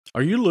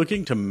Are you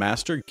looking to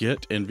master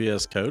Git in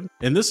VS Code?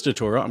 In this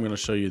tutorial, I'm going to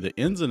show you the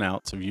ins and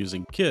outs of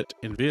using Git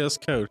in VS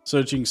Code so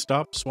that you can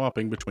stop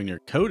swapping between your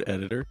code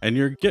editor and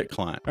your Git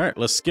client. All right,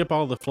 let's skip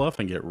all the fluff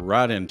and get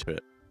right into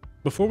it.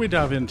 Before we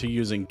dive into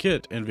using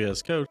Git in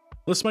VS Code,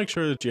 let's make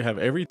sure that you have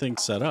everything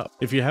set up.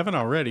 If you haven't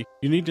already,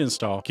 you need to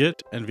install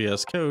Git and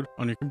VS Code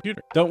on your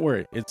computer. Don't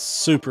worry, it's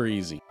super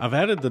easy. I've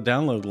added the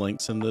download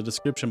links in the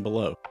description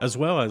below, as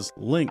well as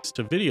links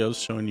to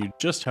videos showing you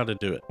just how to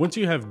do it. Once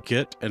you have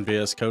Git and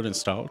VS Code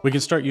installed, we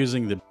can start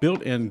using the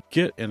built-in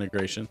Git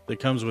integration that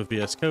comes with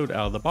VS Code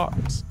out of the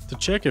box. To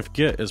check if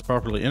Git is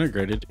properly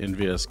integrated in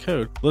VS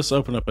Code, let's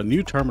open up a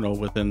new terminal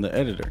within the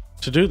editor.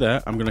 To do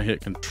that, I'm going to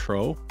hit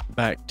Control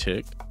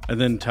backtick and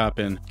then type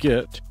in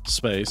git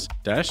space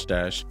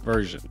 --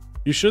 version.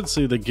 You should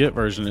see the Git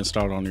version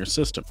installed on your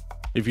system.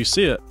 If you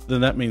see it,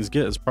 then that means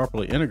Git is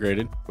properly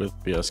integrated with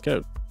VS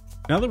Code.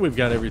 Now that we've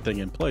got everything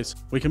in place,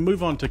 we can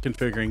move on to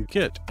configuring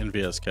Git in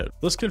VS Code.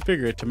 Let's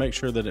configure it to make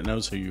sure that it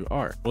knows who you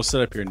are. We'll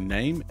set up your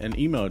name and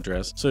email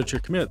address so that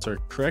your commits are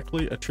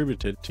correctly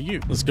attributed to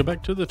you. Let's go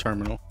back to the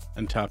terminal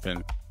and type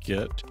in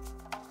git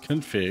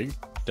config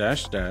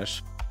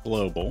 --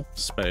 global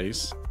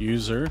space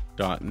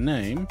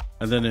user.name,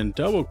 and then in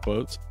double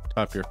quotes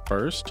type your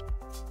first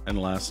and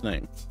last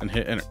name and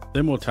hit enter.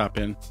 Then we'll type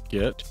in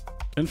git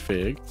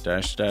config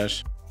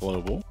 --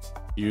 global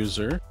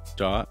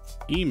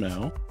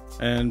user.email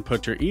and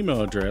put your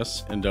email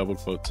address in double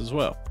quotes as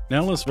well.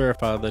 Now let's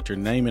verify that your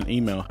name and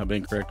email have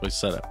been correctly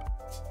set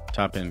up.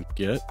 Type in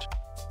git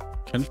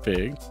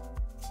config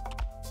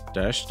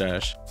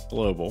 --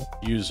 global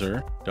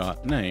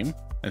user.name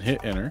and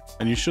hit enter,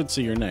 and you should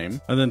see your name,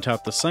 and then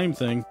type the same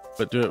thing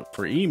but do it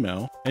for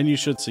email, and you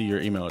should see your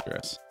email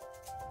address.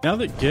 Now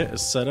that Git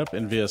is set up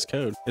in VS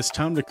Code, it's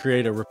time to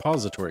create a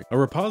repository. A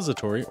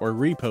repository, or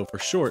repo for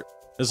short,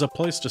 is a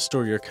place to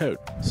store your code.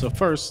 So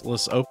first,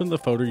 let's open the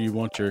folder you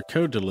want your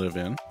code to live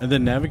in, and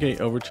then navigate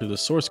over to the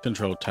Source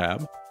Control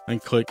tab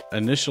and click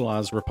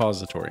Initialize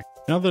Repository.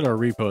 Now that our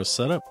repo is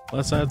set up,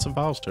 let's add some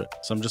files to it.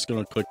 So I'm just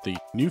going to click the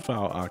New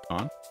File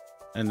icon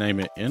and name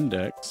it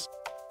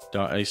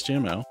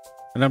index.html.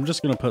 And I'm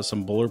just going to put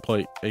some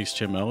boilerplate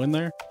HTML in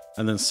there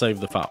and then save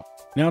the file.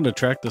 Now to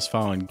track this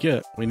file in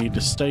Git, we need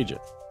to stage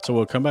it. So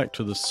we'll come back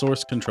to the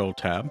Source Control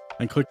tab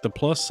and click the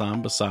plus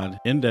sign beside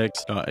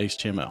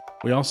index.html.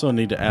 We also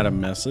need to add a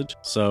message.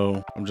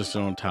 So I'm just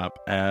going to type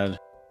add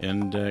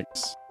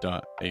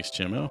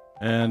index.html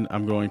and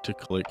I'm going to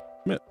click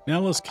commit. Now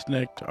let's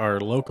connect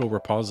our local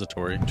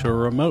repository to a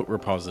remote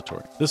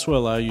repository. This will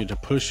allow you to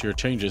push your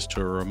changes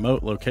to a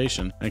remote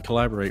location and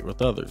collaborate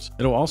with others.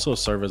 It'll also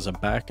serve as a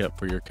backup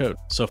for your code.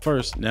 So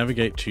first,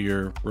 navigate to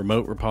your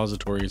remote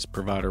repositories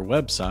provider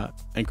website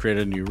and create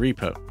a new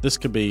repo. This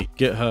could be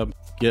GitHub,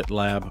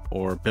 GitLab,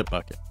 or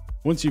Bitbucket.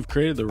 Once you've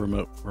created the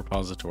remote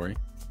repository,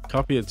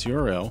 copy its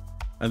URL,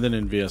 and then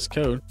in VS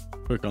Code,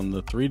 click on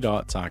the 3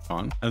 dots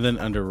icon, and then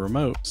under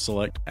Remote,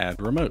 select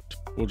Add Remote.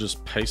 We'll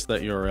just paste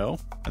that URL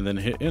and then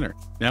hit enter.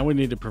 Now we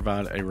need to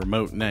provide a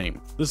remote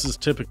name. This is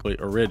typically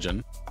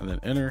origin, and then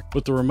enter.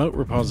 With the remote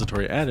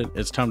repository added,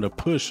 it's time to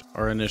push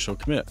our initial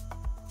commit.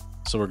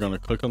 So we're going to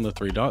click on the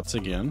 3 dots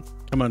again,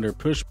 come under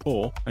Push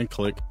Pull, and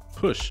click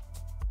Push.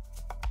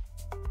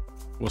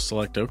 We'll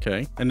select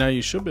OK, and now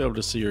you should be able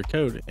to see your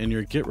code in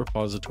your Git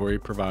repository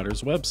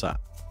provider's website.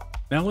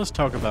 Now let's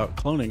talk about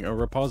cloning a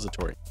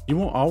repository. You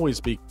won't always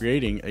be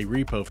creating a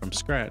repo from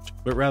scratch,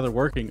 but rather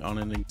working on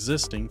an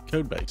existing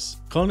codebase.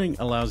 Cloning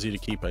allows you to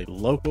keep a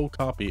local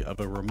copy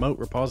of a remote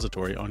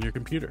repository on your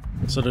computer.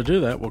 So to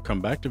do that, we'll come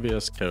back to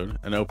VS Code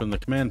and open the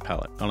command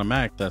palette. On a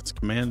Mac, that's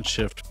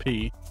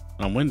Command-Shift-P,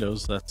 and on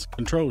Windows, that's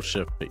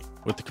Control-Shift-P.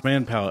 With the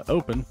command palette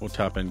open, we'll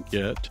type in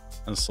git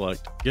and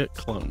select git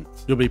clone.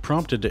 You'll be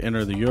prompted to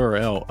enter the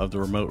URL of the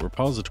remote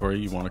repository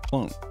you want to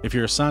clone. If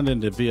you're signed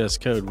into VS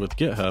Code with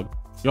GitHub,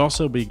 you'll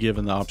also be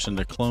given the option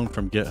to clone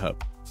from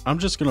GitHub. I'm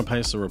just going to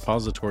paste the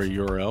repository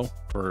URL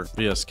for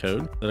VS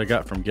Code that I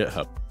got from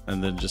GitHub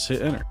and then just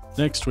hit enter.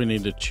 Next, we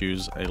need to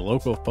choose a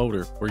local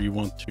folder where you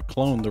want to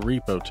clone the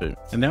repo to.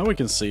 And now we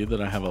can see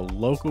that I have a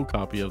local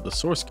copy of the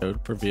source code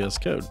for VS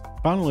Code.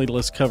 Finally,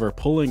 let's cover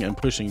pulling and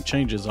pushing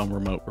changes on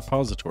remote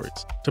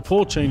repositories. To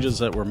pull changes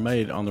that were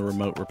made on the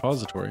remote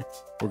repository,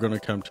 we're going to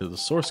come to the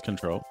source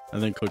control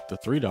and then click the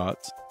 3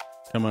 dots,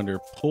 come under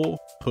Pull,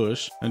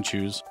 Push, and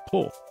choose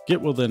Pull. Git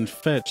will then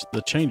fetch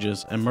the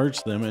changes and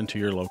merge them into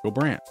your local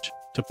branch.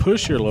 To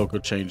push your local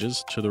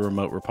changes to the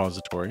remote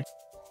repository,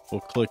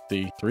 we'll click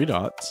the 3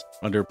 dots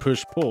under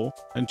Push Pull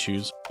and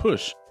choose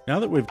Push.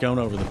 Now that we've gone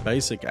over the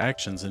basic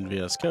actions in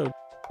VS Code,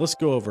 let's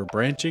go over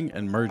branching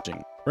and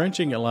merging.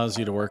 Branching allows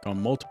you to work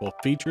on multiple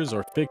features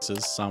or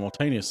fixes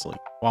simultaneously,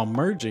 while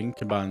merging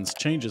combines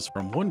changes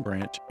from one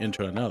branch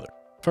into another.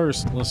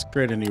 First, let's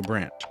create a new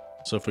branch.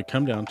 So if we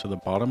come down to the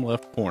bottom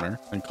left corner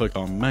and click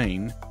on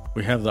Main,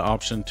 we have the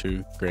option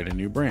to create a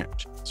new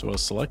branch. So we'll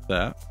select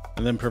that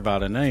and then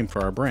provide a name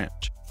for our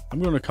branch. I'm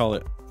going to call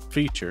it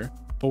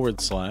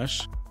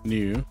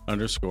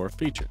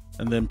feature_new_feature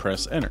and then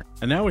press enter.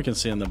 And now we can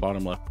see in the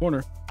bottom left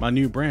corner, my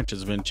new branch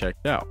has been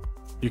checked out.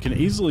 You can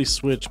easily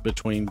switch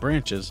between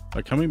branches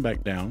by coming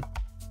back down,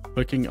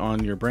 clicking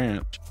on your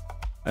branch,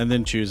 and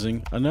then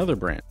choosing another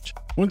branch.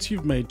 Once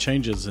you've made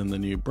changes in the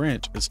new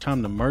branch, it's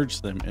time to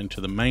merge them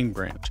into the main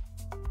branch.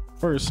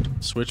 First,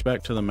 switch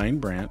back to the main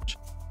branch,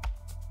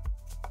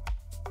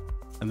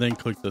 and then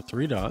click the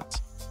three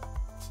dots,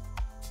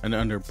 and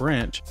under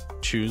Branch,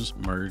 choose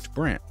Merge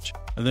Branch,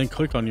 and then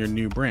click on your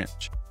new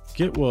branch.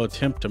 Git will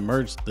attempt to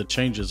merge the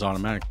changes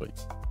automatically.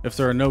 If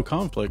there are no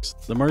conflicts,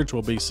 the merge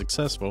will be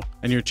successful,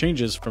 and your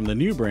changes from the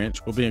new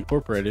branch will be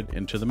incorporated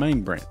into the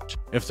main branch.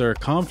 If there are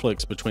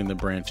conflicts between the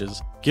branches,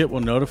 Git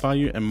will notify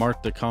you and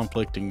mark the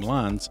conflicting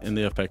lines in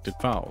the affected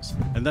files.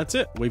 And that's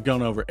it. We've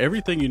gone over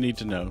everything you need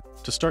to know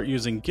to start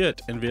using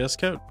Git in VS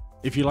Code.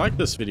 If you like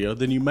this video,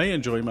 then you may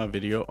enjoy my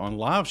video on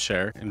live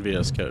share in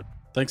VS Code.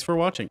 Thanks for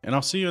watching, and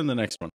I'll see you in the next one.